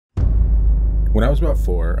When I was about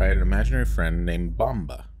 4, I had an imaginary friend named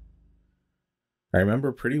Bamba. I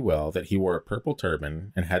remember pretty well that he wore a purple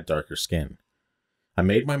turban and had darker skin. I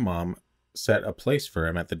made my mom set a place for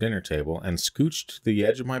him at the dinner table and scooched to the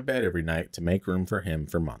edge of my bed every night to make room for him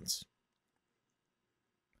for months.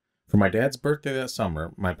 For my dad's birthday that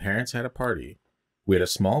summer, my parents had a party. We had a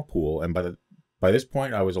small pool, and by this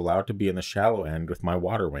point I was allowed to be in the shallow end with my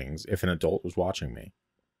water wings if an adult was watching me.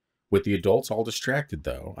 With the adults all distracted,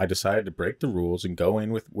 though, I decided to break the rules and go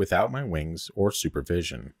in without my wings or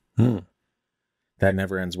supervision. That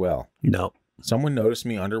never ends well. No. Someone noticed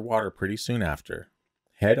me underwater pretty soon after.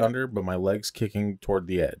 Head under, but my legs kicking toward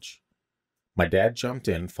the edge. My dad jumped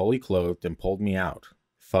in, fully clothed, and pulled me out.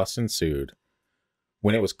 Fuss ensued.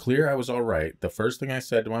 When it was clear I was all right, the first thing I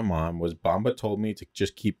said to my mom was Bamba told me to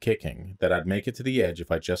just keep kicking, that I'd make it to the edge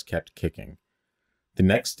if I just kept kicking. The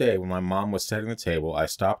next day, when my mom was setting the table, I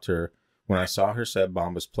stopped her when I saw her set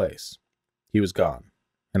Bamba's place. He was gone,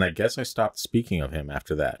 and I guess I stopped speaking of him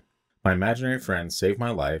after that. My imaginary friend saved my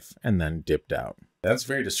life and then dipped out. That's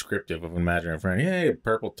very descriptive of an imaginary friend. Hey,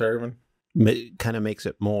 purple turban. It kind of makes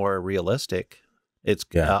it more realistic. It's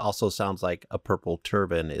also sounds like a purple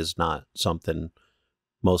turban is not something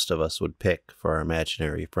most of us would pick for our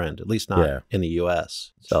imaginary friend, at least not in the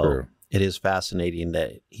U.S. So True. It is fascinating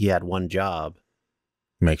that he had one job.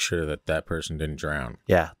 Make sure that that person didn't drown.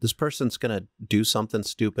 Yeah, this person's going to do something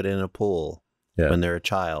stupid in a pool when they're a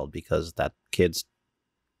child because that kids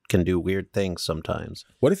can do weird things sometimes.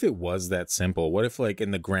 What if it was that simple? What if, like,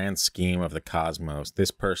 in the grand scheme of the cosmos,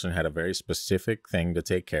 this person had a very specific thing to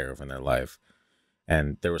take care of in their life,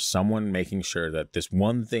 and there was someone making sure that this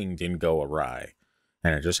one thing didn't go awry,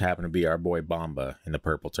 and it just happened to be our boy Bamba in the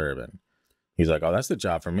purple turban. He's like, oh, that's the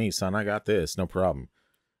job for me, son. I got this. No problem.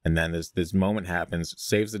 And then this moment happens,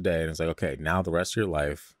 saves the day, and it's like, okay, now the rest of your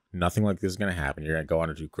life, nothing like this is going to happen. You're going to go on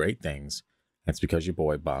to do great things. And it's because your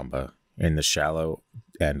boy Bamba in the shallow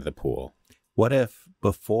end of the pool. What if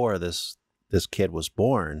before this kid was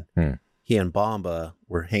born, he and Bamba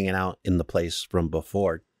were hanging out in the place from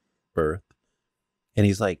before birth, and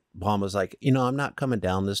he's like, Bamba's like, I'm not coming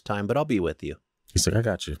down this time, but I'll be with you. He's like, I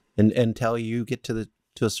got you. And until you get to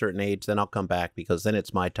a certain age, then I'll come back because then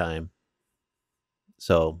it's my time.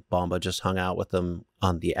 So Bamba just hung out with them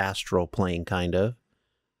on the astral plane, kind of,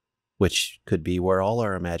 which could be where all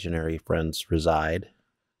our imaginary friends reside.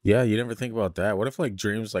 Yeah, you never think about that. What if, like,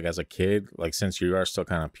 dreams, like, as a kid, like, since you are still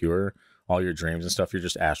kind of pure, all your dreams and stuff, you're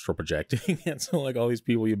just astral projecting. And so, like, all these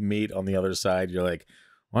people you meet on the other side, you're like,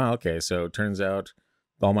 wow, okay, so it turns out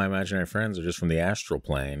all my imaginary friends are just from the astral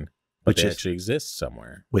plane, but they actually exist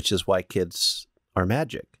somewhere. Which is why kids are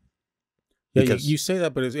magic. Yeah, because you say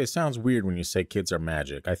that, but it sounds weird when you say kids are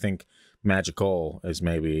magic. I think magical is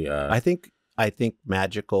maybe... I think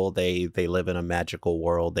magical, they live in a magical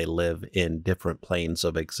world. They live in different planes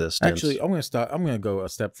of existence. Actually, I'm going to go a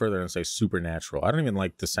step further and say supernatural. I don't even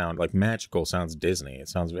like the sound, like magical sounds Disney. It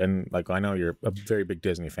sounds, and like, I know you're a very big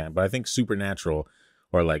Disney fan, but I think supernatural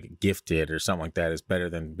or like gifted or something like that is better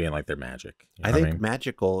than being like they're magic. You know I think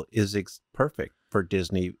magical is perfect for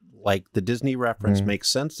Disney. Like the Disney reference makes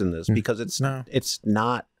sense in this because it's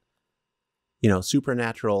not,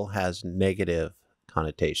 supernatural has negative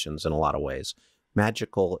connotations in a lot of ways.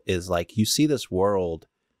 Magical is like you see this world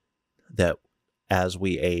that as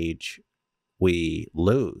we age, we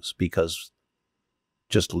lose because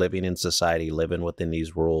just living in society, living within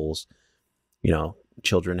these rules,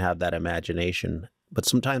 children have that imagination, but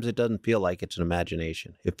sometimes it doesn't feel like it's an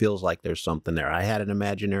imagination. It feels like there's something there. I had an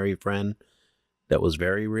imaginary friend that was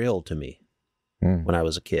very real to me when I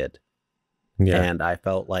was a kid. Yeah. And I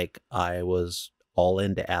felt like I was all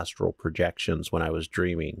into astral projections when I was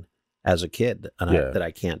dreaming as a kid that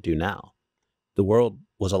I can't do now. The world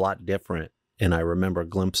was a lot different, and I remember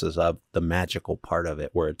glimpses of the magical part of it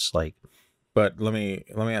where it's like... But let me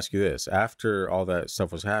ask you this. After all that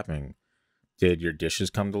stuff was happening, did your dishes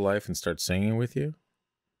come to life and start singing with you?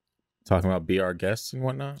 Talking about be our guests and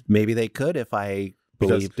whatnot? Maybe they could if I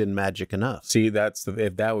believed in magic enough. See, if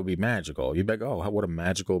that would be magical. You'd be like, oh, what a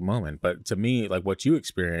magical moment. But to me, like what you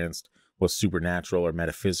experienced was supernatural or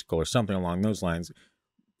metaphysical or something along those lines,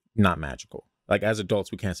 not magical. Like as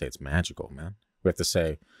adults, we can't say it's magical, man. We have to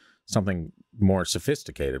say something more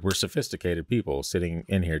sophisticated. We're sophisticated people sitting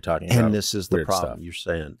in here talking about And this is the problem stuff. You're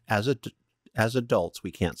saying. As adults, we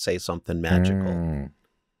can't say something magical.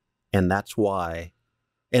 And that's why,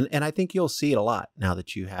 and I think you'll see it a lot now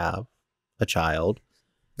that you have a child.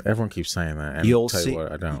 Everyone keeps saying that. And you'll tell see, you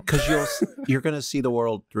what, I don't. Because you're going to see the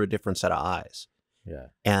world through a different set of eyes. Yeah.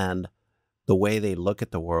 And the way they look at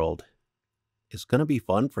the world is going to be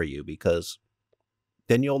fun for you because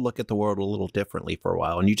then you'll look at the world a little differently for a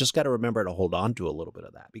while. And you just got to remember to hold on to a little bit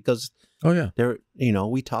of that, because Oh yeah.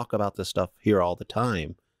 we talk about this stuff here all the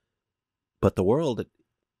time, but the world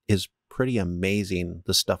is pretty amazing.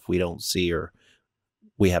 The stuff we don't see or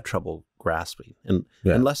we have trouble grasping, and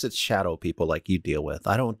unless it's shadow people like you deal with,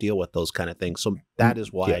 I don't deal with those kind of things. So that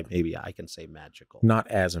is why maybe I can say magical. Not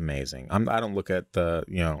as amazing. I don't look at the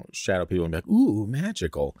shadow people and be like, ooh,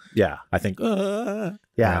 magical. Yeah, I think I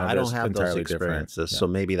don't have those experiences, so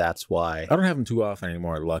maybe that's why I don't have them too often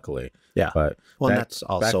anymore. Luckily, but that's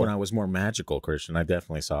also back when I was more magical Christian. I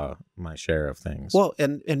definitely saw my share of things. Well,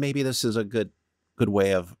 and maybe this is a good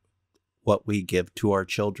way of what we give to our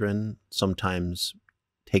children. Sometimes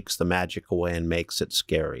takes the magic away and makes it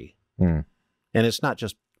scary. And it's not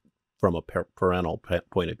just from a parental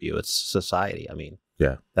point of view, it's society. I mean,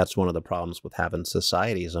 that's one of the problems with having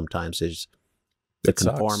society sometimes is the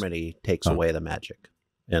conformity takes away the magic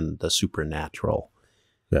and the supernatural.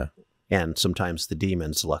 And sometimes the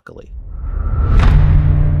demons, luckily.